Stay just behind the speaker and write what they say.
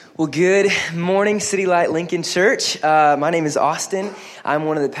Well, good morning, City Light Lincoln Church. My name is Austin. I'm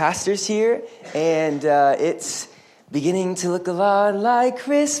one of the pastors here, and it's beginning to look a lot like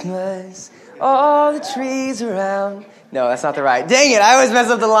Christmas. All the trees around. No, that's not the right. Dang it, I always mess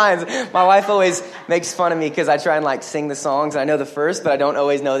up the lines. My wife always makes fun of me because I try and sing the songs. I know the first, but I don't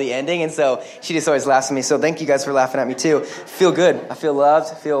always know the ending, and so she just always laughs at me. So thank you guys for laughing at me too. I feel good. I feel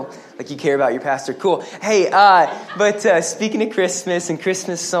loved. I feel like you care about your pastor. Cool. Hey, but speaking of Christmas and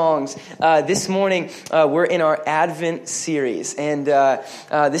Christmas songs, this morning we're in our Advent series, and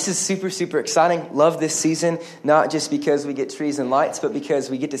this is super, super exciting. Love this season, not just because we get trees and lights, but because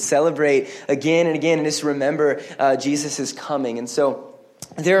we get to celebrate again and again and just remember Jesus is coming. And so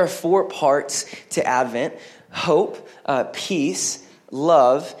there are 4 parts to Advent: hope, peace,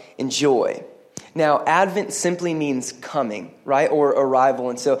 love, and joy. Now, Advent simply means coming, right, or arrival.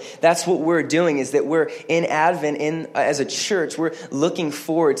 And so that's what we're doing, is that we're in Advent, as a church, we're looking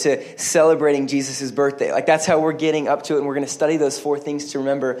forward to celebrating Jesus' birthday. That's how we're getting up to it, and we're going to study those 4 things to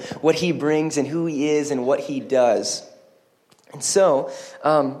remember what he brings and who he is and what he does. And so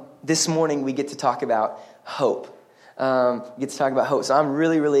this morning we get to talk about hope. We get to talk about hope. So I'm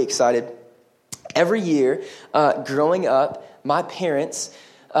really, really excited. Every year, growing up, my parents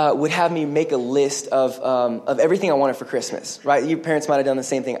would have me make a list of everything I wanted for Christmas, right? Your parents might have done the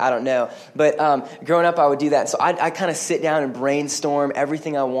same thing. I don't know. But growing up, I would do that. So I kind of sit down and brainstorm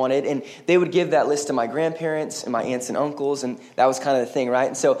everything I wanted. And they would give that list to my grandparents and my aunts and uncles. And that was kind of the thing, right?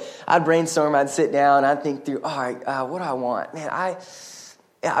 And so I'd brainstorm. I'd sit down. I'd think through, all right, what do I want? Man,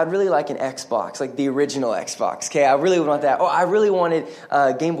 I'd really like an Xbox, like the original Xbox, okay? I really would want that. Oh, I really wanted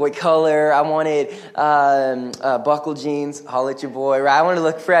Game Boy Color. I wanted buckle jeans, holla at your boy, right? I wanted to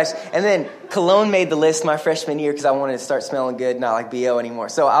look fresh. And then cologne made the list my freshman year because I wanted to start smelling good, not like B.O. anymore.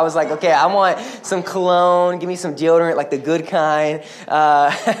 So I was like, okay, I want some cologne. Give me some deodorant, like the good kind,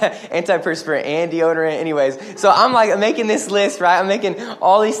 antiperspirant and deodorant. Anyways, so I'm making this list, right? I'm making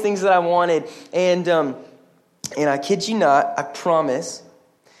all these things that I wanted. And I kid you not, I promise,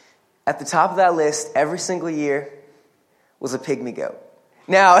 at the top of that list every single year was a pygmy goat.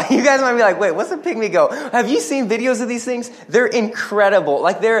 Now, you guys might be like, wait, what's a pygmy goat? Have you seen videos of these things? They're incredible.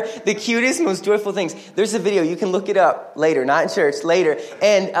 They're the cutest, most joyful things. There's a video. You can look it up later, not in church, later.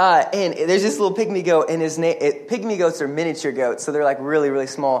 And there's this little pygmy goat, and pygmy goats are miniature goats, so they're really, really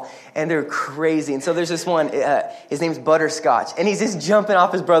small, and they're crazy. And so there's this one, his name's Butterscotch, and he's just jumping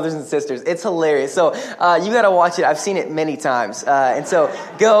off his brothers and sisters. It's hilarious. So you got to watch it. I've seen it many times. And so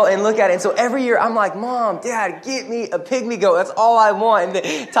go and look at it. And so every year I'm like, Mom, Dad, get me a pygmy goat. That's all I want. And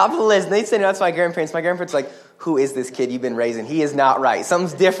top of the list, and they'd say no to my grandparents. My grandparents are like, who is this kid you've been raising? He is not right.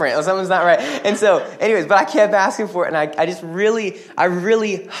 Something's different. Something's not right. And so, anyways, but I kept asking for it, and I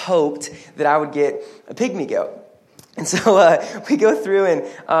really hoped that I would get a pygmy goat. And so we go through,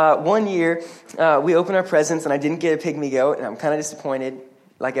 and one year we open our presents, and I didn't get a pygmy goat, and I'm kind of disappointed,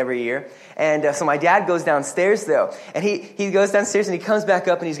 like every year. And so my dad goes downstairs, though, and he goes downstairs, and he comes back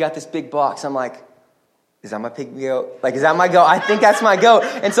up, and he's got this big box. I'm like, is that my pygmy goat? Is that my goat? I think that's my goat.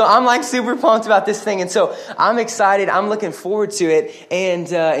 And so I'm super pumped about this thing. And so I'm excited. I'm looking forward to it.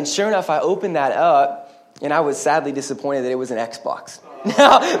 And sure enough, I opened that up, and I was sadly disappointed that it was an Xbox.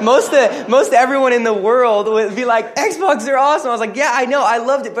 Now, most everyone in the world would be like, Xbox are awesome. I was like, yeah, I know, I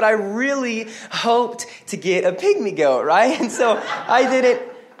loved it, but I really hoped to get a pygmy goat, right? And so I did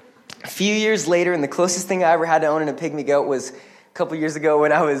it. A few years later, and the closest thing I ever had to owning a pygmy goat was a couple years ago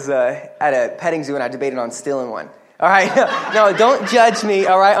when I was at a petting zoo and I debated on stealing one. All right? No, don't judge me,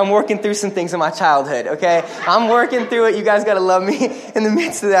 all right? I'm working through some things in my childhood, okay? I'm working through it. You guys got to love me in the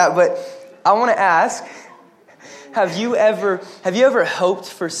midst of that. But I want to ask, have you ever hoped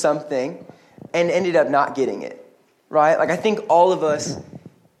for something and ended up not getting it, right? I think all of us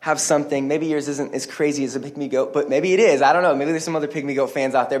have something. Maybe yours isn't as crazy as a pygmy goat, but maybe it is. I don't know. Maybe there's some other pygmy goat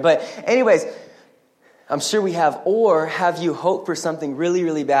fans out there. But anyways, I'm sure we have. Or have you hoped for something really,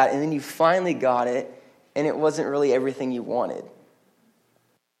 really bad, and then you finally got it, and it wasn't really everything you wanted?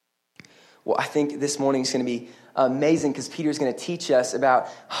 Well, I think this morning is going to be amazing because Peter's going to teach us about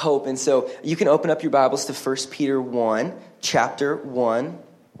hope. And so you can open up your Bibles to 1 Peter 1, chapter 1.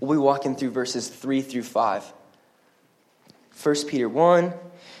 We'll be walking through verses 3 through 5. 1 Peter 1,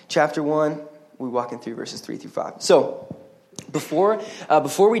 chapter 1. We're walking through verses 3 through 5. So before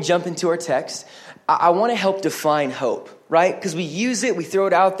we jump into our text, I want to help define hope, right? Because we use it, we throw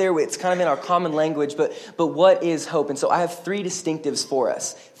it out there, it's kind of in our common language, but what is hope? And so I have 3 distinctives for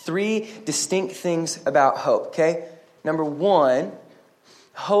us. 3 distinct things about hope, okay? Number 1,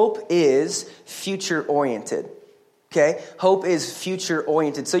 hope is future-oriented, okay? Hope is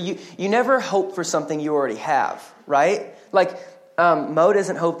future-oriented. So you never hope for something you already have, right? Mo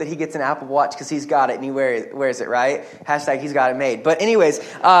doesn't hope that he gets an Apple Watch because he's got it and he wears it, right? Hashtag he's got it made. But anyways,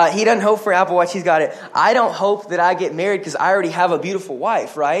 he doesn't hope for an Apple Watch, he's got it. I don't hope that I get married because I already have a beautiful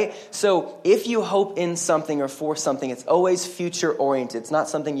wife, right? So if you hope in something or for something, it's always future oriented. It's not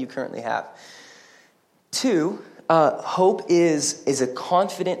something you currently have. 2, hope is a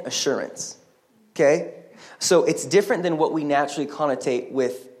confident assurance, okay? So it's different than what we naturally connotate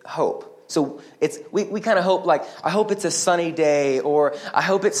with hope. So we kind of hope, like, I hope it's a sunny day, or I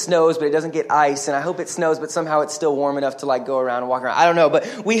hope it snows but it doesn't get ice, and I hope it snows but somehow it's still warm enough to like go around and walk around. I don't know,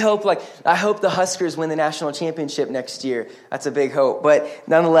 but we hope, like, I hope the Huskers win the national championship next year. That's a big hope, but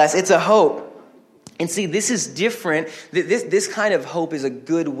nonetheless, it's a hope. And see, this is different. This kind of hope is a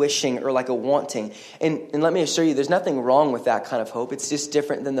good wishing or like a wanting. And let me assure you, there's nothing wrong with that kind of hope. It's just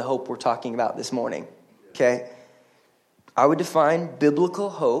different than the hope we're talking about this morning, okay? I would define biblical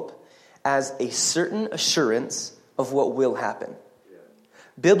hope as a certain assurance of what will happen.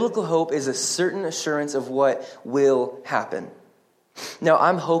 Biblical hope is a certain assurance of what will happen. Now,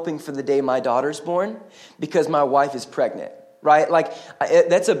 I'm hoping for the day my daughter's born because my wife is pregnant, right? Like,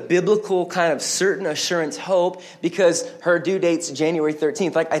 that's a biblical kind of certain assurance hope because her due date's January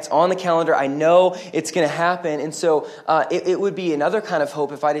 13th. Like, it's on the calendar. I know it's going to happen. And so it would be another kind of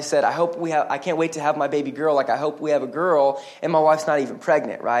hope if I just said, I can't wait to have my baby girl. Like, I hope we have a girl, and my wife's not even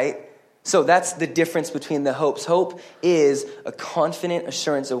pregnant, right? So that's the difference between the hopes. Hope is a confident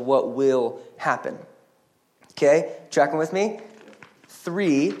assurance of what will happen. Okay? Tracking with me?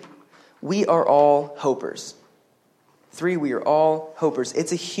 3, we are all hopers. 3, we are all hopers.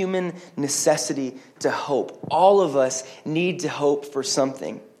 It's a human necessity to hope. All of us need to hope for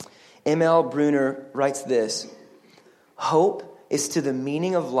something. M.L. Bruner writes this: hope is to the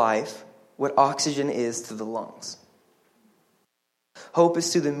meaning of life what oxygen is to the lungs. Hope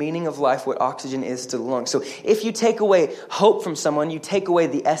is to the meaning of life what oxygen is to the lungs. So if you take away hope from someone, you take away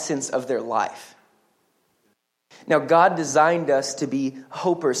the essence of their life. Now, God designed us to be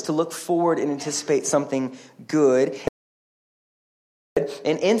hopers, to look forward and anticipate something good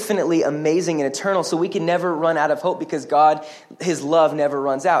and infinitely amazing and eternal, so we can never run out of hope because God, his love never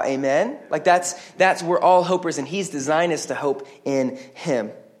runs out. Amen? Like that's we're all hopers, and he's designed us to hope in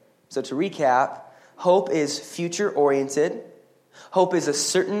him. So to recap, hope is future-oriented. Hope is a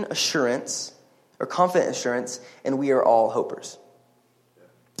certain assurance or confident assurance, and we are all hopers.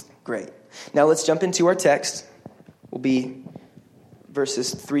 Great. Now let's jump into our text. Will be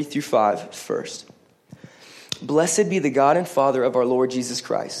verses 3 through 5 first. Blessed be the God and Father of our Lord Jesus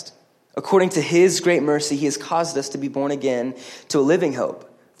Christ. According to his great mercy, he has caused us to be born again to a living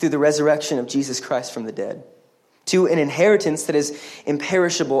hope through the resurrection of Jesus Christ from the dead, to an inheritance that is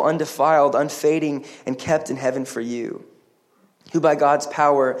imperishable, undefiled, unfading, and kept in heaven for you, who by God's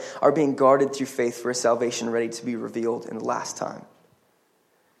power are being guarded through faith for a salvation ready to be revealed in the last time.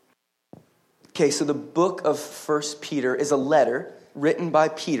 Okay, so the book of 1 Peter is a letter written by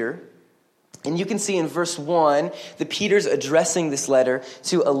Peter. And you can see in verse 1 that Peter's addressing this letter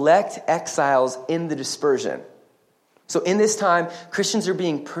to elect exiles in the dispersion. So in this time, Christians are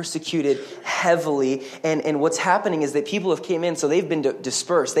being persecuted heavily. And what's happening is that people have came in, so they've been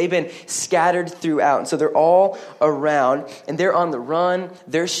dispersed. They've been scattered throughout. And so they're all around, and they're on the run.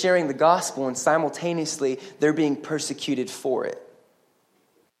 They're sharing the gospel, and simultaneously, they're being persecuted for it.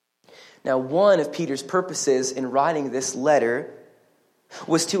 Now, one of Peter's purposes in writing this letter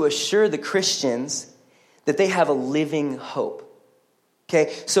was to assure the Christians that they have a living hope.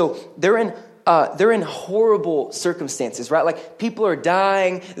 Okay, so they're in horrible circumstances, right? Like, people are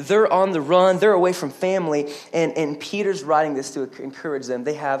dying, they're on the run, they're away from family, and Peter's writing this to encourage them.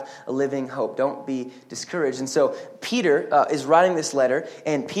 They have a living hope. Don't be discouraged. And so Peter is writing this letter,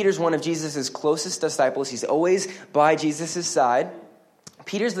 and Peter's one of Jesus' closest disciples. He's always by Jesus' side.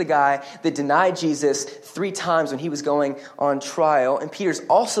 Peter's the guy that denied Jesus 3 times when he was going on trial. And Peter's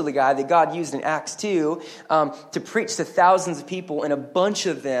also the guy that God used in Acts 2 to preach to thousands of people, and a bunch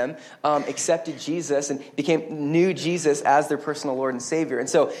of them accepted Jesus and knew Jesus as their personal Lord and Savior. And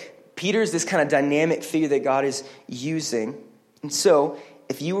so Peter's this kind of dynamic figure that God is using. And so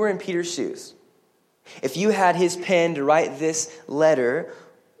if you were in Peter's shoes, if you had his pen to write this letter,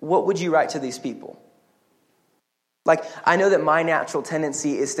 what would you write to these people? Like, I know that my natural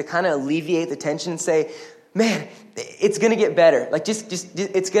tendency is to kind of alleviate the tension and say, man, it's going to get better. Like, just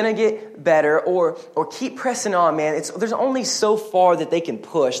it's going to get better, or keep pressing on, man. There's only so far that they can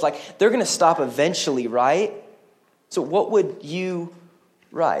push. Like, they're going to stop eventually, right? So what would you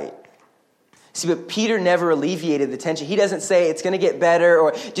write? See, but Peter never alleviated the tension. He doesn't say it's going to get better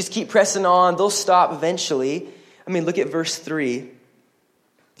or just keep pressing on. They'll stop eventually. I mean, look at verse 3.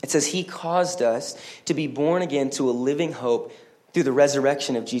 It says, he caused us to be born again to a living hope through the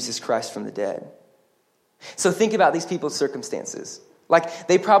resurrection of Jesus Christ from the dead. So think about these people's circumstances. Like,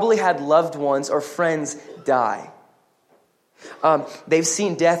 they probably had loved ones or friends die. They've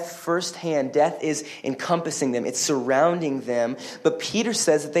seen death firsthand. Death is encompassing them. It's surrounding them. But Peter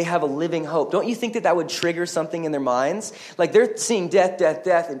says that they have a living hope. Don't you think that would trigger something in their minds? Like, they're seeing death, death,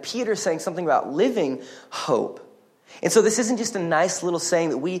 death, and Peter's saying something about living hope. And so this isn't just a nice little saying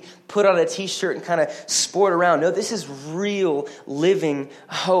that we put on a t-shirt and kind of sport around. No, this is real living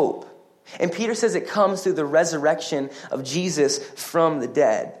hope. And Peter says it comes through the resurrection of Jesus from the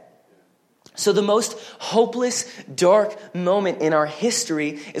dead. So the most hopeless, dark moment in our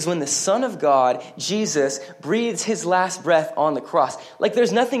history is when the Son of God, Jesus, breathes his last breath on the cross. Like,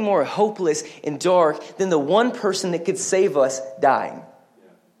 there's nothing more hopeless and dark than the one person that could save us dying.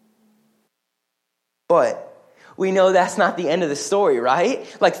 But we know that's not the end of the story, right?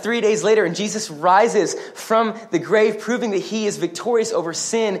 Like 3 days later, and Jesus rises from the grave, proving that he is victorious over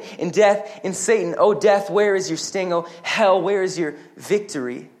sin and death and Satan. Oh, death, where is your sting? Oh, hell, where is your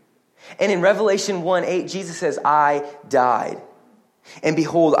victory? And in Revelation 1:8, Jesus says, I died, and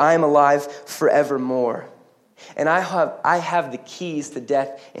behold, I am alive forevermore. And I have the keys to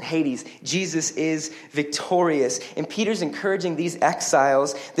death and Hades. Jesus is victorious. And Peter's encouraging these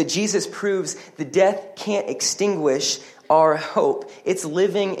exiles that Jesus proves that death can't extinguish our hope. It's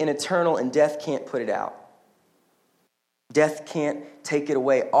living and eternal, and death can't put it out. Death can't take it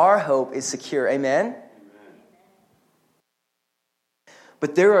away. Our hope is secure. Amen?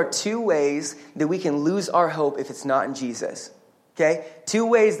 But there are two ways that we can lose our hope if it's not in Jesus. Okay? 2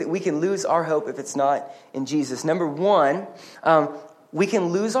 ways that we can lose our hope if it's not in Jesus. Number one, we can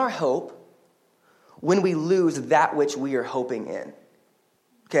lose our hope when we lose that which we are hoping in.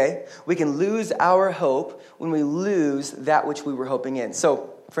 Okay? We can lose our hope when we lose that which we were hoping in.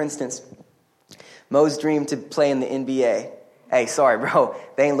 So, for instance, Mo's dream to play in the NBA. Hey, sorry, bro.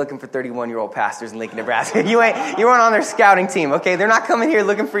 They ain't looking for 31-year-old pastors in Lincoln, Nebraska. You weren't on their scouting team, okay? They're not coming here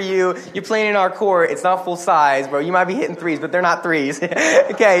looking for you. You're playing in our court. It's not full size, bro. You might be hitting threes, but they're not threes.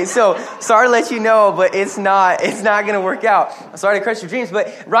 Okay, so sorry to let you know, but it's not going to work out. I'm sorry to crush your dreams,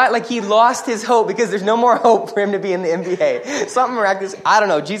 but right, like he lost his hope because there's no more hope for him to be in the NBA. Something miraculous. I don't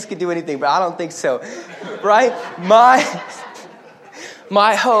know. Jesus could do anything, but I don't think so. Right?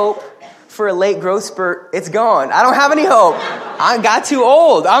 My hope for a late growth spurt, it's gone. I don't have any hope. I got too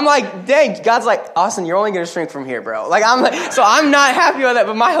old. I'm like, dang, God's like, Austin, you're only going to shrink from here, bro. So I'm not happy with that,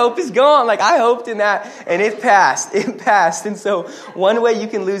 but my hope is gone. Like, I hoped in that, and it passed. And so one way you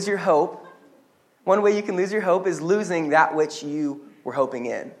can lose your hope is losing that which you were hoping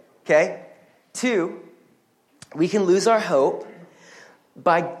in. Okay? 2, we can lose our hope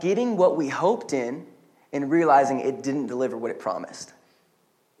by getting what we hoped in and realizing it didn't deliver what it promised.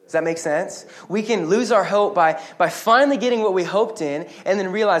 Does that make sense? We can lose our hope by finally getting what we hoped in and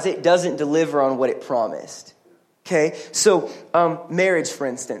then realize it doesn't deliver on what it promised. Okay? So, marriage, for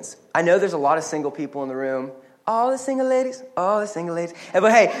instance. I know there's a lot of single people in the room. All the single ladies. But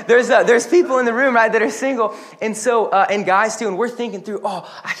hey, there's people in the room, right, that are single. And so, and guys too, and we're thinking through,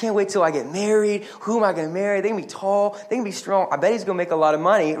 I can't wait till I get married. Who am I going to marry? They can be tall. They can be strong. I bet he's going to make a lot of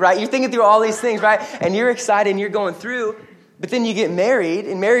money, right? You're thinking through all these things, right? And you're excited and you're going through. But then you get married,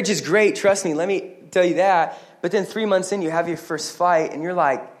 and marriage is great, trust me, let me tell you that. But then 3 months in, you have your first fight, and you're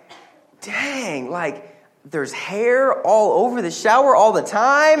like, dang, like, there's hair all over the shower all the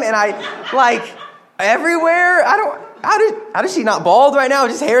time, and everywhere. How does she not bald right now?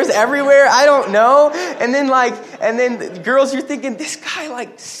 Just hairs everywhere? I don't know. And then girls, you're thinking, this guy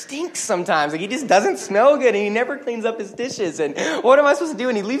stinks sometimes. Like, he just doesn't smell good, and he never cleans up his dishes. And what am I supposed to do?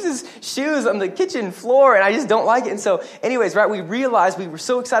 And he leaves his shoes on the kitchen floor, and I just don't like it. And so anyways, right, we realized we were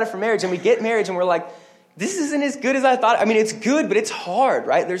so excited for marriage, and we get married, and we're like, this isn't as good as I thought. I mean, it's good, but it's hard,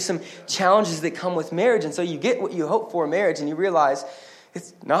 right? There's some challenges that come with marriage. And so you get what you hope for in marriage, and you realize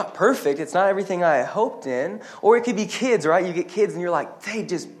it's not perfect. It's not everything I hoped in. Or it could be kids, right? You get kids and you're like, they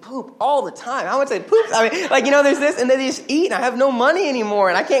just poop all the time. How much they poop? I mean, there's this, and then they just eat, and I have no money anymore,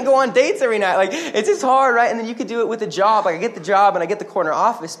 and I can't go on dates every night. Like, it's just hard, right? And then you could do it with a job. Like, I get the job and I get the corner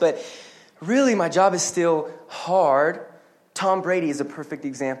office, but really my job is still hard. Tom Brady is a perfect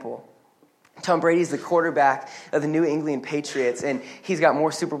example. Tom Brady is the quarterback of the New England Patriots, and he's got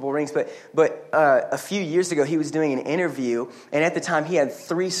more Super Bowl rings. But a few years ago, he was doing an interview, and at the time, he had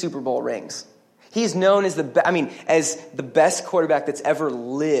 3 Super Bowl rings. He's known as the best quarterback that's ever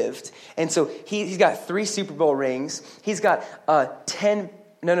lived, and so he's got 3 Super Bowl rings. He's got a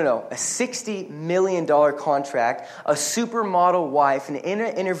 $60 million contract, a supermodel wife, and in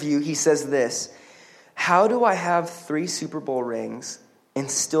an interview, he says this: "How do I have 3 Super Bowl rings and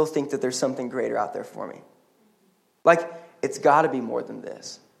still think that there's something greater out there for me?" Like, It's got to be more than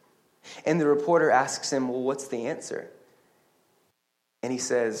this. And the reporter asks him, well, what's the answer? And he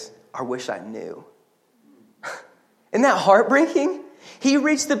says, I wish I knew. Isn't that heartbreaking? He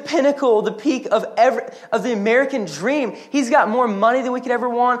reached the pinnacle, the peak of the American dream. He's got more money than we could ever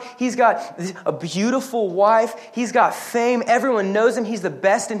want. He's got a beautiful wife. He's got fame. Everyone knows him. He's the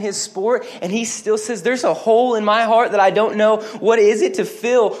best in his sport. And he still says, there's a hole in my heart that I don't know. What is it to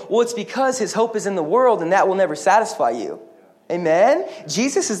fill? Well, it's because his hope is in the world, and that will never satisfy you. Amen?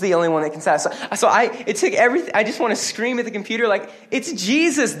 Jesus is the only one that can satisfy. So it took everything. I just want to scream at the computer like, it's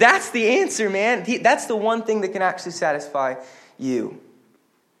Jesus. That's the answer, man. That's the one thing that can actually satisfy you.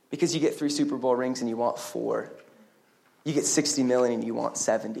 Because you get 3 Super Bowl rings and you want 4. You get 60 million and you want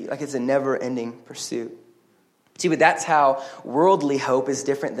 70. Like, it's a never-ending pursuit. See, but that's how worldly hope is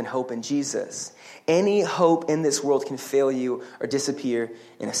different than hope in Jesus. Any hope in this world can fail you or disappear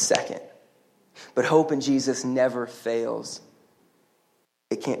in a second. But hope in Jesus never fails.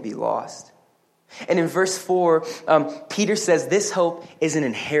 It can't be lost. And in verse 4, Peter says this hope is an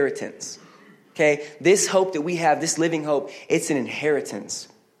inheritance. Okay? This hope that we have, this living hope, it's an inheritance.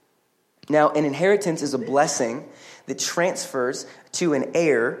 Now, an inheritance is a blessing that transfers to an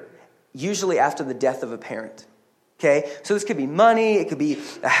heir, usually after the death of a parent. Okay? So this could be money, it could be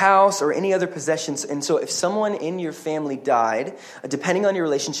a house, or any other possessions. And so if someone in your family died, depending on your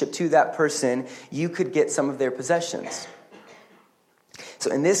relationship to that person, you could get some of their possessions.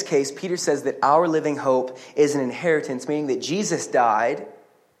 So in this case, Peter says that our living hope is an inheritance, meaning that Jesus died,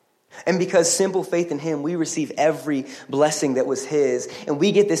 and because simple faith in him, we receive every blessing that was his, and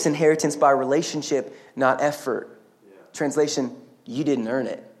we get this inheritance by relationship, not effort. Yeah. Translation, you didn't earn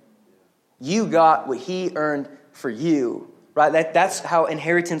it. You got what he earned for you, right? That's how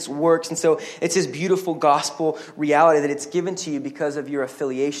inheritance works. And so it's this beautiful gospel reality that it's given to you because of your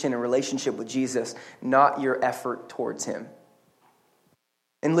affiliation and relationship with Jesus, not your effort towards him.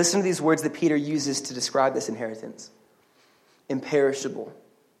 And listen to these words that Peter uses to describe this inheritance. Imperishable,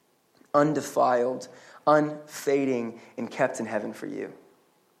 undefiled, unfading, and kept in heaven for you.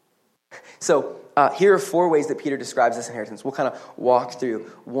 So here are 4 ways that Peter describes this inheritance. We'll kind of walk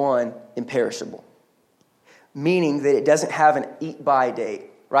through. 1, imperishable. Meaning that it doesn't have an eat-by date,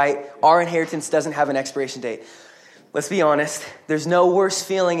 right? Our inheritance doesn't have an expiration date. Let's be honest. There's no worse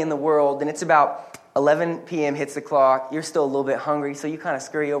feeling in the world than it's about 11 p.m. hits the clock. You're still a little bit hungry, so you kind of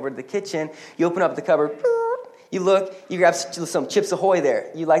scurry over to the kitchen. You open up the cupboard. You look, you grab some Chips Ahoy there.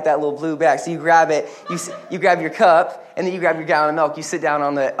 You like that little blue bag. So you grab it, you grab your cup, and then you grab your gallon of milk. You sit down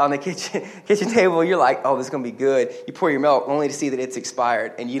on the kitchen table. You're like, oh, this is going to be good. You pour your milk only to see that it's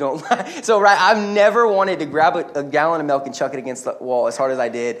expired. And you don't. So, right, I've never wanted to grab a gallon of milk and chuck it against the wall as hard as I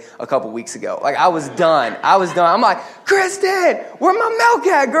did a couple weeks ago. Like, I was done. I'm like, Kristen, where my milk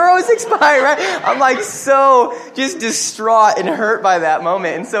at, girl? It's expired, right? I'm like so just distraught and hurt by that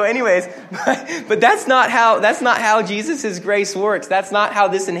moment. And so anyways, but that's not how Jesus' grace works. That's not how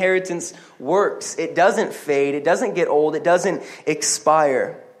this inheritance works. It doesn't fade. It doesn't get old. It doesn't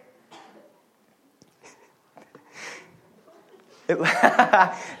expire.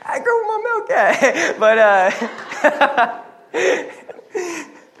 I grew my milk at. But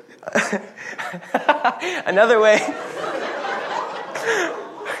another way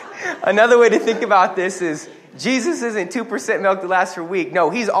to think about this is Jesus isn't 2% milk that lasts for a week. No,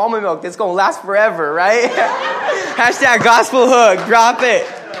 he's almond milk that's going to last forever, right? Hashtag gospel hook. Drop it.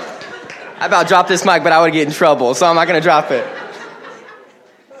 I about dropped this mic, but I would get in trouble, so I'm not going to drop it.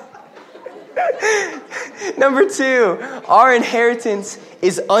 Number 2, our inheritance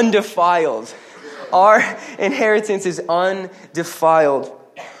is undefiled. Our inheritance is undefiled,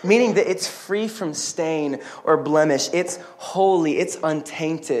 meaning that it's free from stain or blemish. It's holy. It's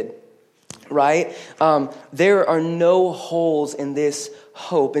untainted. Right? There are no holes in this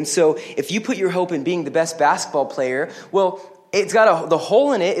hope. And so if you put your hope in being the best basketball player, well, it's got the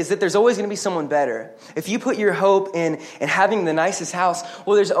hole in it is that there's always going to be someone better. If you put your hope in having the nicest house,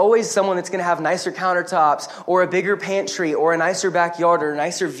 well, there's always someone that's going to have nicer countertops or a bigger pantry or a nicer backyard or a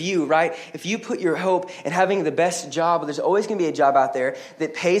nicer view, right? If you put your hope in having the best job, there's always going to be a job out there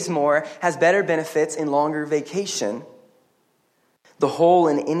that pays more, has better benefits, and longer vacation. The hole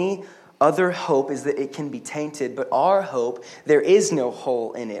in any other hope is that it can be tainted, but our hope, there is no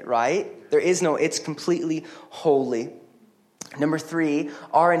hole in it, right? It's completely holy. Number 3,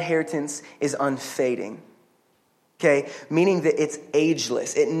 our inheritance is unfading, okay? Meaning that it's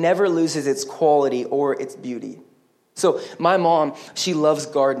ageless. It never loses its quality or its beauty. So my mom, she loves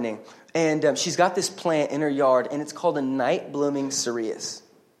gardening, and she's got this plant in her yard, and it's called a night-blooming cereus,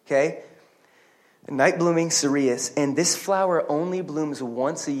 okay? A night-blooming cereus, and this flower only blooms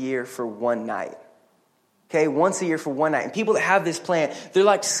once a year for one night. Okay, once a year for one night. And people that have this plan, they're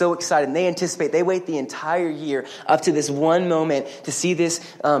like so excited. And they anticipate, they wait the entire year up to this one moment to see this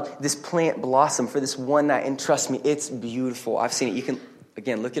plant blossom for this one night. And trust me, it's beautiful. I've seen it. You can,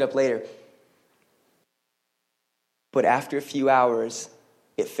 again, look it up later. But after a few hours,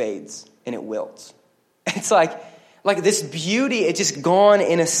 it fades and it wilts. It's like this beauty, it's just gone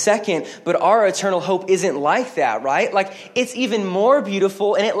in a second, but our eternal hope isn't like that, right? Like, it's even more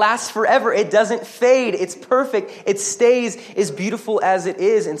beautiful and it lasts forever. It doesn't fade. It's perfect. It stays as beautiful as it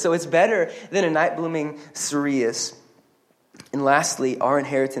is. And so it's better than a night blooming cereus. And lastly, our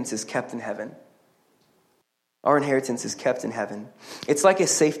inheritance is kept in heaven. Our inheritance is kept in heaven. It's like a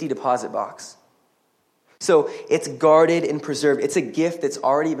safety deposit box. So it's guarded and preserved. It's a gift that's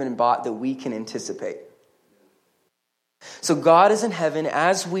already been bought that we can anticipate. So God is in heaven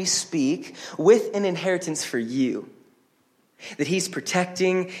as we speak with an inheritance for you that he's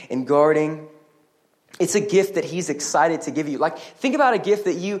protecting and guarding. It's a gift that he's excited to give you. Like, think about a gift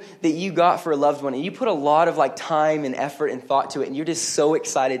that you got for a loved one and you put a lot of like time and effort and thought to it and you're just so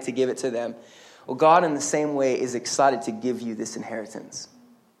excited to give it to them. Well, God in the same way is excited to give you this inheritance.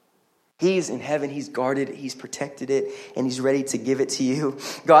 He's in heaven, he's guarded it, he's protected it, and he's ready to give it to you.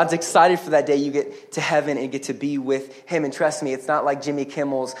 God's excited for that day you get to heaven and get to be with him. And trust me, it's not like Jimmy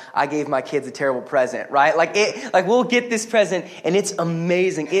Kimmel's, I gave my kids a terrible present, right? Like we'll get this present and it's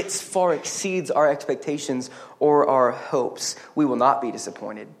amazing. It far exceeds our expectations or our hopes. We will not be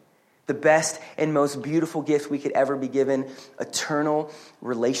disappointed. The best and most beautiful gift we could ever be given, eternal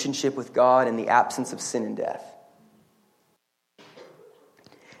relationship with God in the absence of sin and death.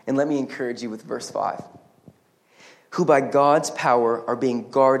 And let me encourage you with verse 5. Who by God's power are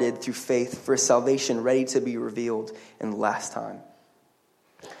being guarded through faith for a salvation ready to be revealed in the last time.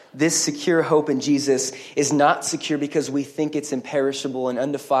 This secure hope in Jesus is not secure because we think it's imperishable and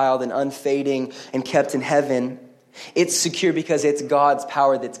undefiled and unfading and kept in heaven. It's secure because it's God's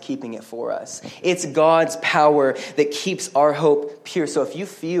power that's keeping it for us. It's God's power that keeps our hope pure. So if you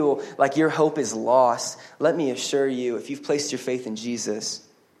feel like your hope is lost, let me assure you, if you've placed your faith in Jesus,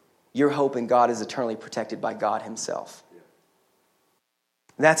 your hope in God is eternally protected by God himself.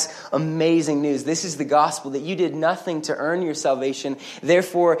 That's amazing news. This is the gospel that you did nothing to earn your salvation,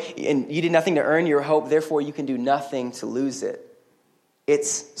 therefore, and you did nothing to earn your hope, therefore you can do nothing to lose it.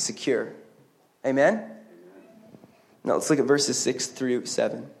 It's secure. Amen? Now let's look at verses 6 through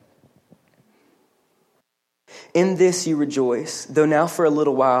 7. In this you rejoice, though now for a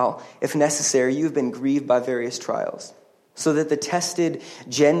little while, if necessary, you have been grieved by various trials, so that the tested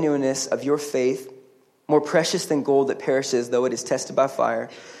genuineness of your faith, more precious than gold that perishes, though it is tested by fire,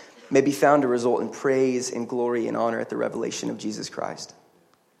 may be found to result in praise and glory and honor at the revelation of Jesus Christ.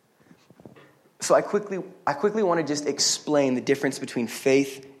 So I quickly want to just explain the difference between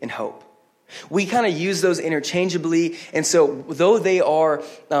faith and hope. We kind of use those interchangeably, and so though they are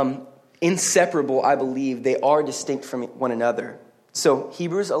inseparable, I believe, they are distinct from one another. So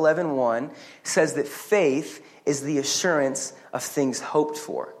Hebrews 11:1 says that faith is the assurance of things hoped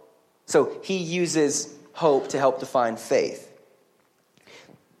for. So he uses hope to help define faith.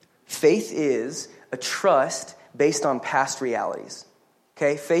 Faith is a trust based on past realities.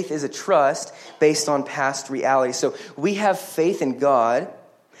 Okay? Faith is a trust based on past realities. So we have faith in God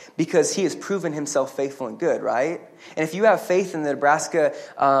because he has proven himself faithful and good, right? And if you have faith in the Nebraska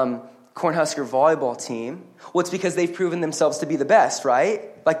Cornhusker volleyball team, well, it's because they've proven themselves to be the best, right?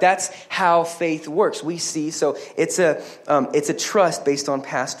 Like, that's how faith works. We see, so it's a trust based on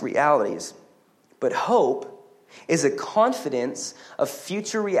past realities. But hope is a confidence of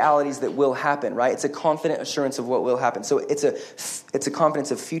future realities that will happen, right? It's a confident assurance of what will happen. So it's a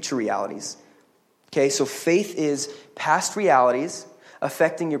confidence of future realities. Okay, so faith is past realities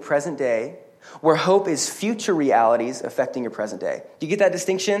affecting your present day, where hope is future realities affecting your present day. Do you get that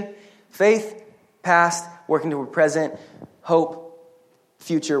distinction? Faith, past, working toward present. Hope,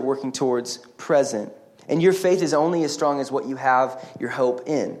 future, working towards present. And your faith is only as strong as what you have your hope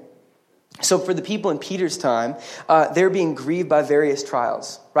in. So for the people in Peter's time, they're being grieved by various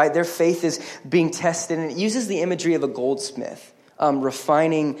trials, right? Their faith is being tested, and it uses the imagery of a goldsmith,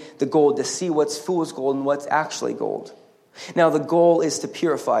 refining the gold to see what's fool's gold and what's actually gold. Now, the goal is to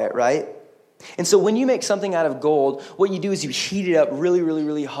purify it, right? And so when you make something out of gold, what you do is you heat it up really, really,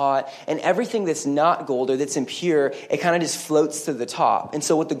 really hot, and everything that's not gold or that's impure, it kind of just floats to the top. And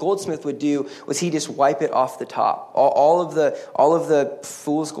so what the goldsmith would do was he just wipe it off the top. All of the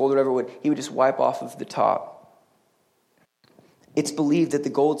fool's gold or whatever, he would just wipe off of the top. It's believed that the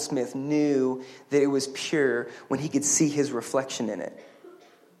goldsmith knew that it was pure when he could see his reflection in it.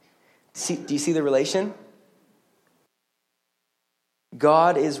 Do you see the relation?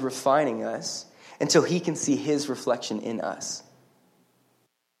 God is refining us, until he can see his reflection in us.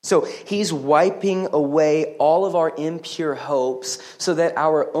 So he's wiping away all of our impure hopes so that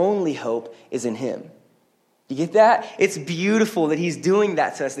our only hope is in him. You get that? It's beautiful that he's doing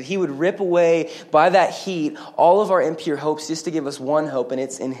that to us, that he would rip away by that heat all of our impure hopes just to give us one hope, and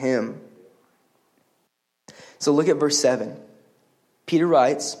it's in him. So look at verse 7. Peter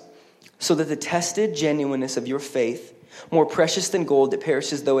writes, so that the tested genuineness of your faith, more precious than gold that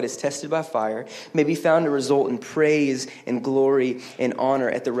perishes though it is tested by fire, may be found to result in praise and glory and honor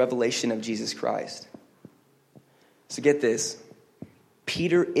at the revelation of Jesus Christ. So get this.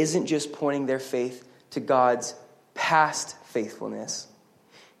 Peter isn't just pointing their faith to God's past faithfulness.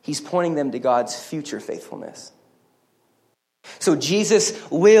 He's pointing them to God's future faithfulness. So Jesus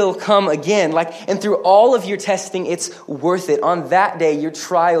will come again. And through all of your testing, it's worth it. On that day, your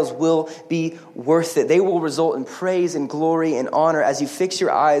trials will be worth it. They will result in praise and glory and honor as you fix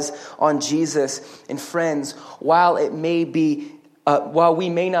your eyes on Jesus. And friends, while we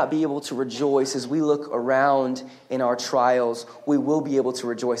may not be able to rejoice as we look around in our trials, we will be able to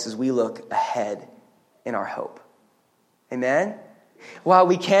rejoice as we look ahead in our hope. Amen? While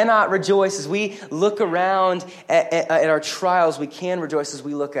we cannot rejoice as we look around at our trials, we can rejoice as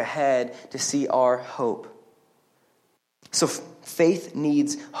we look ahead to see our hope. So faith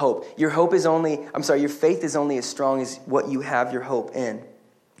needs hope. Your faith is only as strong as what you have your hope in.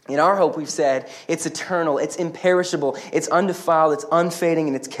 In our hope, we've said, it's eternal, it's imperishable, it's undefiled, it's unfading,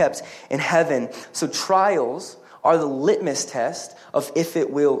 and it's kept in heaven. So trials are the litmus test of if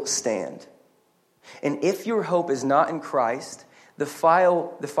it will stand. And if your hope is not in Christ, the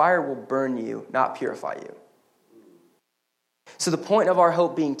fire will burn you, not purify you. So the point of our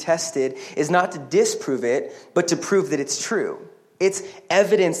hope being tested is not to disprove it, but to prove that it's true. It's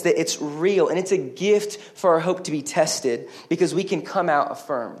evidence that it's real, and it's a gift for our hope to be tested because we can come out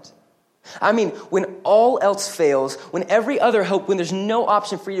affirmed. I mean, when all else fails, when every other hope, when there's no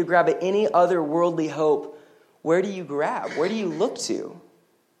option for you to grab at any other worldly hope, where do you grab? Where do you look to?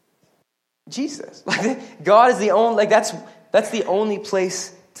 Jesus. God is the only, that's the only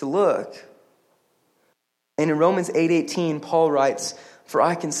place to look. And in Romans 8:18, Paul writes, for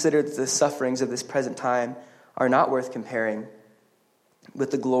I consider that the sufferings of this present time are not worth comparing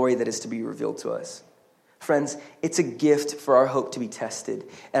with the glory that is to be revealed to us. Friends, it's a gift for our hope to be tested.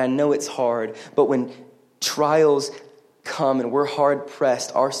 And I know it's hard, but when trials come and we're hard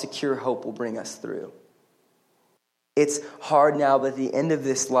pressed, our secure hope will bring us through. It's hard now, but at the end of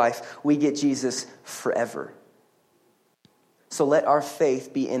this life, we get Jesus forever. So let our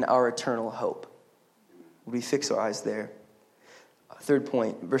faith be in our eternal hope. We fix our eyes there. Third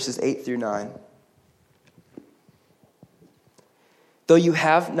point, verses 8 through 9. Though you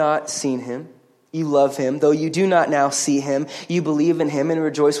have not seen him, you love him. Though you do not now see him, you believe in him and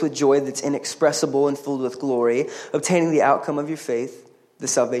rejoice with joy that's inexpressible and filled with glory, obtaining the outcome of your faith, the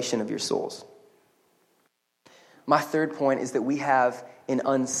salvation of your souls. My third point is that we have an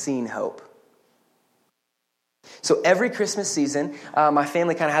unseen hope. So every Christmas season, my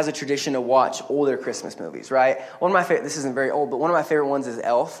family kind of has a tradition to watch older Christmas movies, right? One of my favorite, this isn't very old, but one of my favorite ones is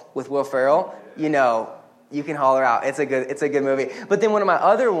Elf with Will Ferrell. You know, you can holler out. It's a good movie. But then one of my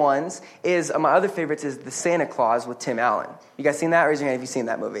other ones is, my other favorites is The Santa Claus with Tim Allen. You guys seen that? Raise your hand if you've seen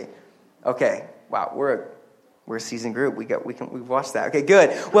that movie. Okay. Wow. We're a seasoned group. We've watched that. Okay,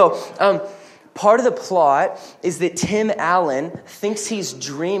 good. Well, part of the plot is that Tim Allen thinks he's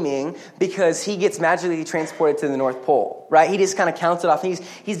dreaming because he gets magically transported to the North Pole, right? He just kind of counts it off.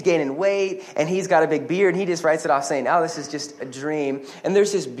 He's gaining weight, and he's got a big beard, and he just writes it off saying, oh, this is just a dream. And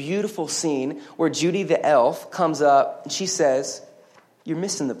there's this beautiful scene where Judy the elf comes up, and she says, you're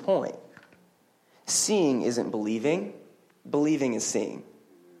missing the point. Seeing isn't believing. Believing is seeing.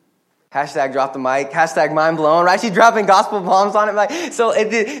 Hashtag drop the mic. Hashtag mind blown, right? She's dropping gospel bombs on it. So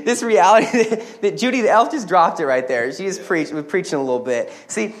this reality that Judy the elf just dropped it right there. She just we're preaching a little bit.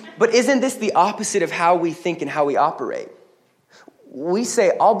 See, but isn't this the opposite of how we think and how we operate? We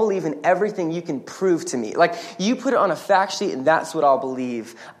say, I'll believe in everything you can prove to me. Like, you put it on a fact sheet and that's what I'll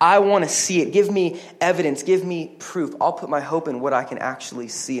believe. I want to see it. Give me evidence. Give me proof. I'll put my hope in what I can actually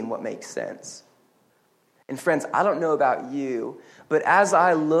see and what makes sense. And friends, I don't know about you, but as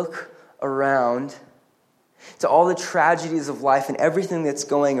I look around to all the tragedies of life and everything that's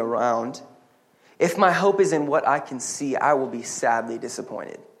going around, if my hope is in what I can see, I will be sadly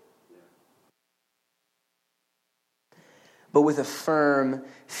disappointed. But with a firm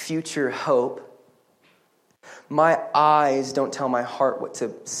future hope, my eyes don't tell my heart what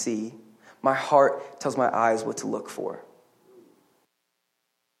to see. My heart tells my eyes what to look for.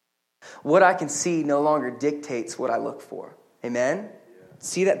 What I can see no longer dictates what I look for. Amen?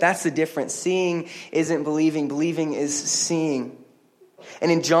 See that? That's the difference. Seeing isn't believing. Believing is seeing.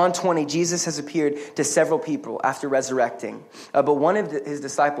 And in John 20, Jesus has appeared to several people after resurrecting. But one of his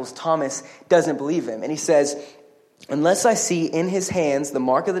disciples, Thomas, doesn't believe him. And he says, unless I see in his hands the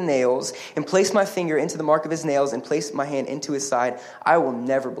mark of the nails, and place my finger into the mark of his nails, and place my hand into his side, I will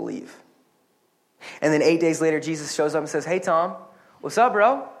never believe. And then 8 days later, Jesus shows up and says, hey, Tom, what's up,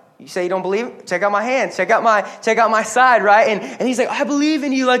 bro? You say you don't believe? Check out my hands. Check out my side, right? And he's like, I believe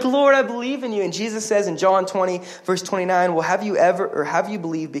in you. Like, Lord, I believe in you. And Jesus says in John 20, verse 29, well, have you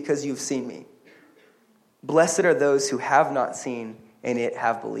believed because you've seen me? Blessed are those who have not seen and yet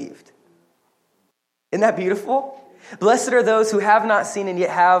have believed. Isn't that beautiful? Blessed are those who have not seen and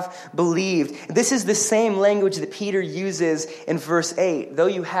yet have believed. This is the same language that Peter uses in verse 8. Though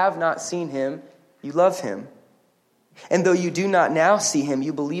you have not seen him, you love him. And though you do not now see him,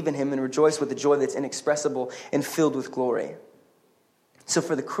 you believe in him and rejoice with a joy that's inexpressible and filled with glory. So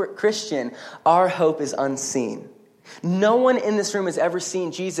for the Christian, our hope is unseen. No one in this room has ever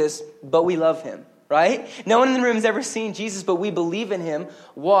seen Jesus, but we love him, right? No one in the room has ever seen Jesus, but we believe in him.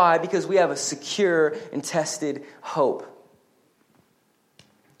 Why? Because we have a secure and tested hope.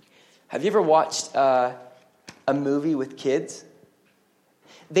 Have you ever watched a movie with kids?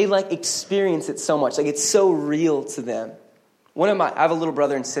 They experience it so much. It's so real to them. I have a little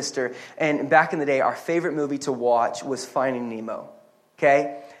brother and sister, and back in the day, our favorite movie to watch was Finding Nemo.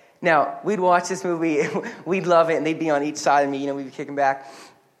 Okay? Now, we'd watch this movie, we'd love it, and they'd be on each side of me, we'd be kicking back.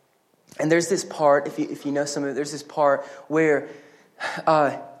 And there's this part, if you know some of it, there's this part where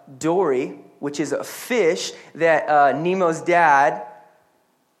Dory, which is a fish that Nemo's dad,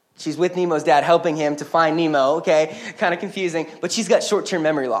 she's with Nemo's dad helping him to find Nemo, okay? Kind of confusing. But she's got short-term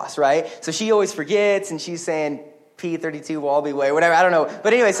memory loss, right? So she always forgets, and she's saying, P32 Wallaby Way, whatever, I don't know.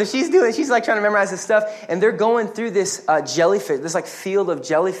 But anyway, so she's trying to memorize this stuff, and they're going through this jellyfish, this field of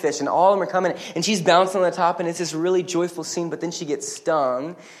jellyfish, and all of them are coming, and she's bouncing on the top, and it's this really joyful scene, but then she gets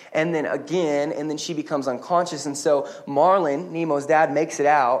stung, and then she becomes unconscious, and so Marlin, Nemo's dad, makes it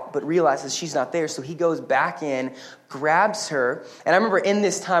out, but realizes she's not there, so he goes back in, grabs her, and I remember in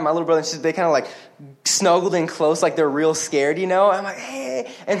this time, my little brother and sister, they kind of snuggled in close, they're real scared, I'm like,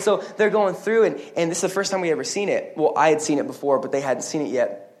 hey, and so they're going through, and this is the first time we ever seen it. Well, I had seen it before, but they hadn't seen it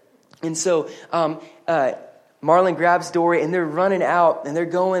yet. And so Marlin grabs Dory, and they're running out, and they're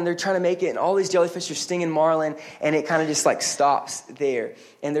trying to make it, and all these jellyfish are stinging Marlin, and it kind of just stops there.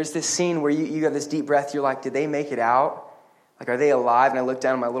 And there's this scene where you have this deep breath, you're like, did they make it out? Are they alive? And I look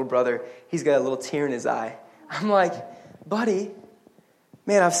down at my little brother, he's got a little tear in his eye. I'm like, buddy,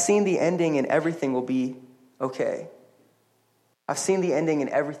 man, I've seen the ending, and everything will be okay. I've seen the ending, and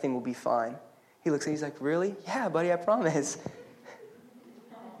everything will be fine. He looks and he's like, really? Yeah, buddy, I promise.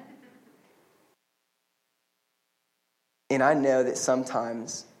 And I know that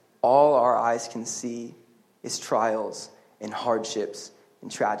sometimes all our eyes can see is trials and hardships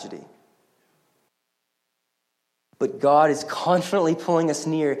and tragedy. But God is confidently pulling us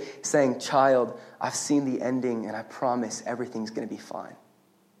near, saying, child, I've seen the ending, and I promise everything's going to be fine.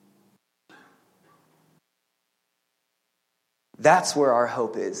 That's where our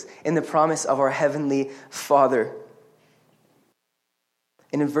hope is, in the promise of our Heavenly Father.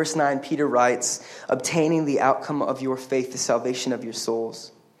 And in verse 9, Peter writes, obtaining the outcome of your faith, the salvation of your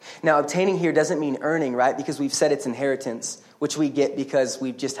souls. Now, obtaining here doesn't mean earning, right? Because we've said it's inheritance, which we get because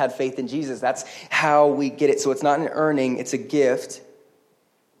we've just had faith in Jesus. That's how we get it. So it's not an earning, it's a gift.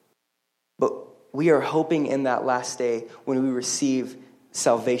 But we are hoping in that last day when we receive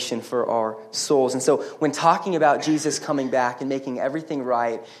salvation for our souls. And so when talking about Jesus coming back and making everything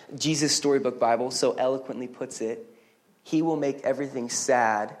right, Jesus Storybook Bible so eloquently puts it, he will make everything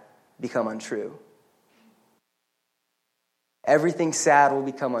sad become untrue. Everything sad will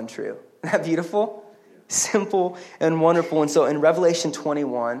become untrue. Isn't that beautiful? Simple and wonderful. And so in Revelation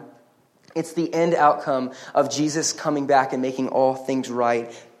 21, it's the end outcome of Jesus coming back and making all things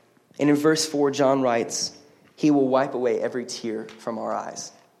right. And in verse 4, John writes, he will wipe away every tear from our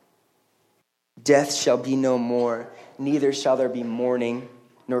eyes. Death shall be no more, neither shall there be mourning,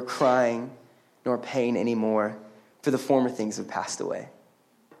 nor crying, nor pain anymore, for the former things have passed away.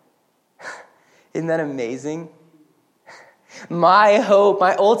 Isn't that amazing? My hope,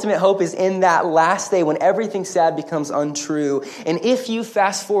 my ultimate hope is in that last day when everything sad becomes untrue. And if you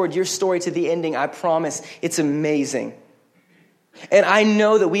fast forward your story to the ending, I promise it's amazing. And I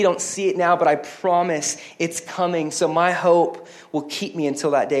know that we don't see it now, but I promise it's coming. So my hope will keep me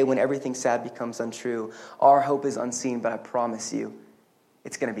until that day when everything sad becomes untrue. Our hope is unseen, but I promise you,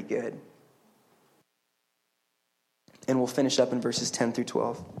 it's going to be good. And we'll finish up in verses 10 through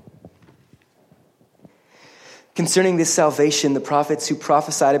 12. Concerning this salvation, the prophets who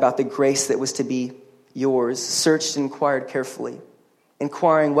prophesied about the grace that was to be yours searched and inquired carefully,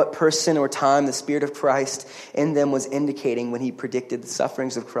 inquiring what person or time the Spirit of Christ in them was indicating when he predicted the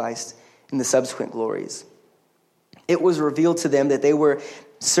sufferings of Christ and the subsequent glories. It was revealed to them that they were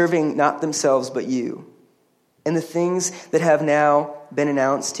serving not themselves but you, and the things that have now been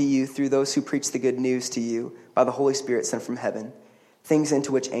announced to you through those who preach the good news to you by the Holy Spirit sent from heaven, things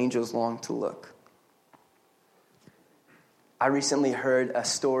into which angels long to look. I recently heard a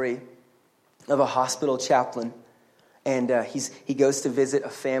story of a hospital chaplain, and he goes to visit a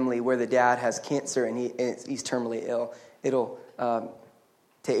family where the dad has cancer and he's terminally ill.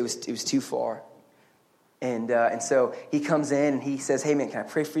 It was too far, and so he comes in and he says, "Hey man, can I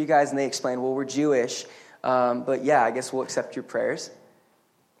pray for you guys?" And they explain, "Well, we're Jewish, but yeah, I guess we'll accept your prayers."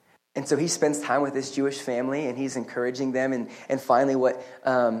 And so he spends time with this Jewish family, and he's encouraging them. And finally,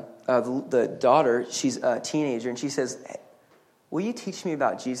 the daughter, she's a teenager, and she says, "Will you teach me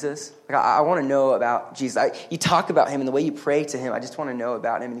about Jesus? Like, I want to know about Jesus. You talk about him and the way you pray to him. I just want to know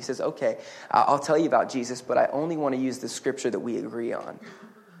about him." And he says, "Okay, I'll tell you about Jesus, but I only want to use the scripture that we agree on,"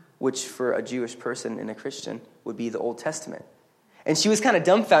 which for a Jewish person and a Christian would be the Old Testament. And she was kind of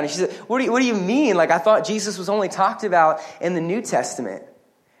dumbfounded. She said, what do you mean? Like, I thought Jesus was only talked about in the New Testament.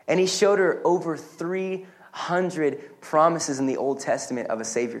 And he showed her over 300 promises in the Old Testament of a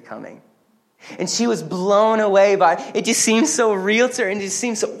Savior coming. And she was blown away by it. It just seemed so real to her, and it just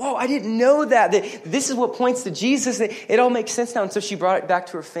seemed so, whoa, I didn't know that this is what points to Jesus. It all makes sense now. And so she brought it back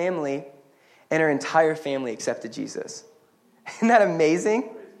to her family, and her entire family accepted Jesus. Isn't that amazing?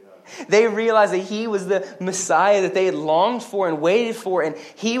 They realized that he was the Messiah that they had longed for and waited for, and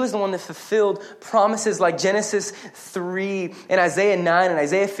he was the one that fulfilled promises like Genesis 3 and Isaiah 9 and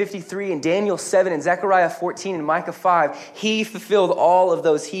Isaiah 53 and Daniel 7 and Zechariah 14 and Micah 5. He fulfilled all of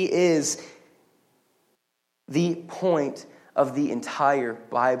those. He is the point of the entire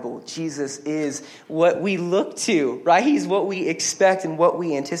Bible. Jesus is what we look to, right? He's what we expect and what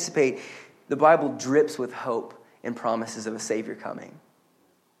we anticipate. The Bible drips with hope and promises of a Savior coming.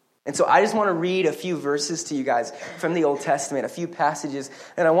 And so I just want to read a few verses to you guys from the Old Testament, a few passages,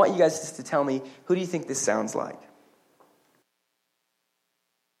 and I want you guys just to tell me, who do you think this sounds like?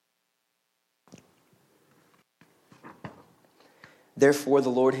 Therefore, the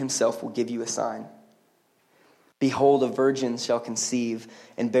Lord himself will give you a sign. Behold, a virgin shall conceive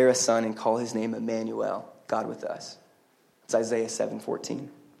and bear a son and call his name Emmanuel, God with us. It's Isaiah 7:14.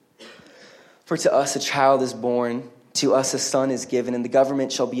 For to us a child is born, to us a son is given, and the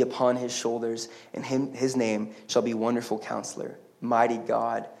government shall be upon his shoulders, and his name shall be Wonderful Counselor, Mighty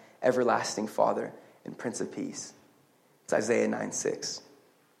God, Everlasting Father, and Prince of Peace. It's Isaiah 9:6.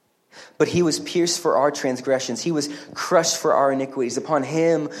 But he was pierced for our transgressions. He was crushed for our iniquities. Upon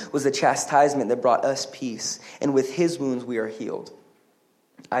him was the chastisement that brought us peace, and with his wounds we are healed.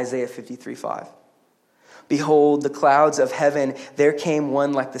 Isaiah 53:5. Behold, the clouds of heaven, there came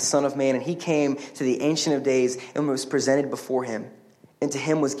one like the Son of Man, and he came to the Ancient of Days and was presented before him. And to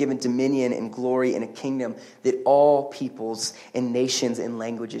him was given dominion and glory and a kingdom that all peoples and nations and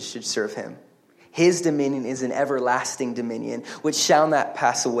languages should serve him. His dominion is an everlasting dominion, which shall not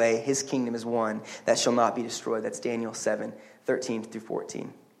pass away. His kingdom is one that shall not be destroyed. That's Daniel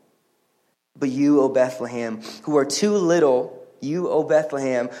 7:13-14. But you, O Bethlehem, who are too little,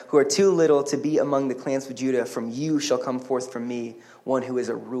 to be among the clans of Judah, from you shall come forth from me one who is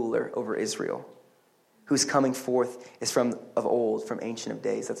a ruler over Israel, whose coming forth is from of old, from Ancient of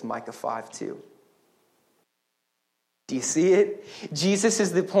Days. That's Micah 5:2. Do you see it? Jesus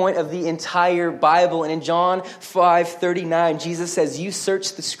is the point of the entire Bible. And in John 5:39, Jesus says, you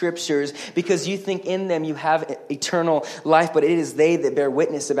search the scriptures because you think in them you have eternal life, but it is they that bear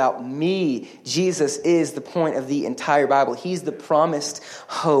witness about me. Jesus is the point of the entire Bible. He's the promised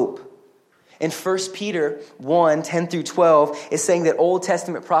hope. In 1 Peter 1:10-12, it's saying that Old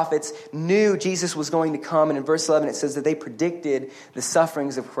Testament prophets knew Jesus was going to come. And in verse 11, it says that they predicted the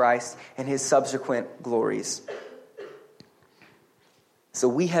sufferings of Christ and his subsequent glories. So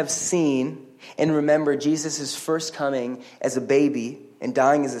we have seen and remember Jesus' first coming as a baby and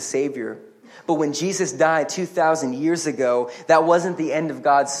dying as a Savior. But when Jesus died 2,000 years ago, that wasn't the end of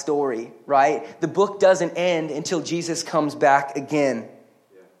God's story, right? The book doesn't end until Jesus comes back again.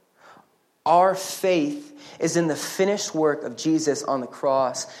 Yeah. Our faith is in the finished work of Jesus on the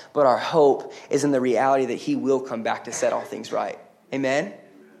cross, but our hope is in the reality that he will come back to set all things right. Amen?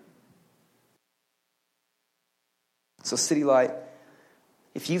 So City Light,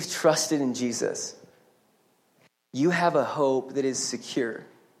 if you've trusted in Jesus, you have a hope that is secure,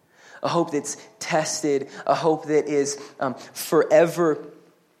 a hope that's tested, a hope that is forever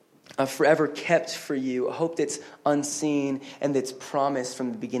forever kept for you, a hope that's unseen and that's promised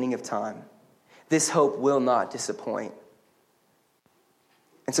from the beginning of time. This hope will not disappoint.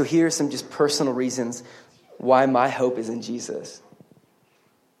 And so here are some just personal reasons why my hope is in Jesus.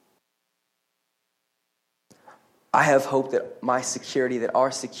 I have hope that my security, that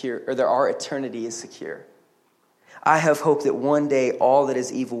our eternity is secure. I have hope that one day all that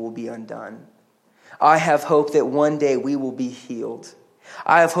is evil will be undone. I have hope that one day we will be healed.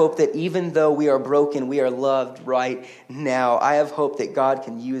 I have hope that even though we are broken, we are loved right now. I have hope that God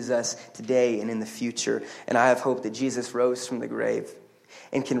can use us today and in the future. And I have hope that Jesus rose from the grave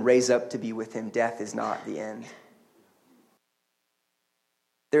and can raise up to be with him. Death is not the end.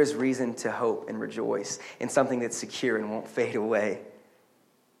 There's reason to hope and rejoice in something that's secure and won't fade away.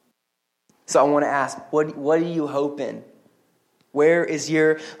 So I want to ask, what do you hope in? Where is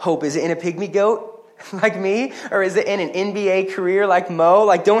your hope? Is it in a pygmy goat like me? Or is it in an NBA career like Mo?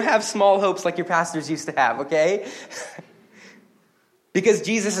 Like, don't have small hopes like your pastors used to have, okay? Because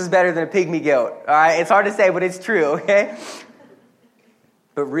Jesus is better than a pygmy goat, all right? It's hard to say, but it's true, okay?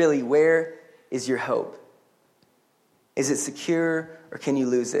 But really, where is your hope? Is it secure, or can you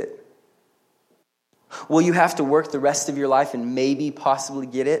lose it? Will you have to work the rest of your life and maybe possibly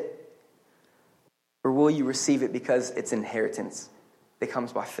get it? Or will you receive it because it's inheritance that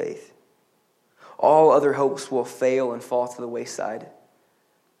comes by faith? All other hopes will fail and fall to the wayside.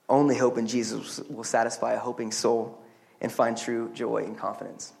 Only hope in Jesus will satisfy a hoping soul and find true joy and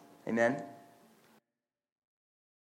confidence. Amen?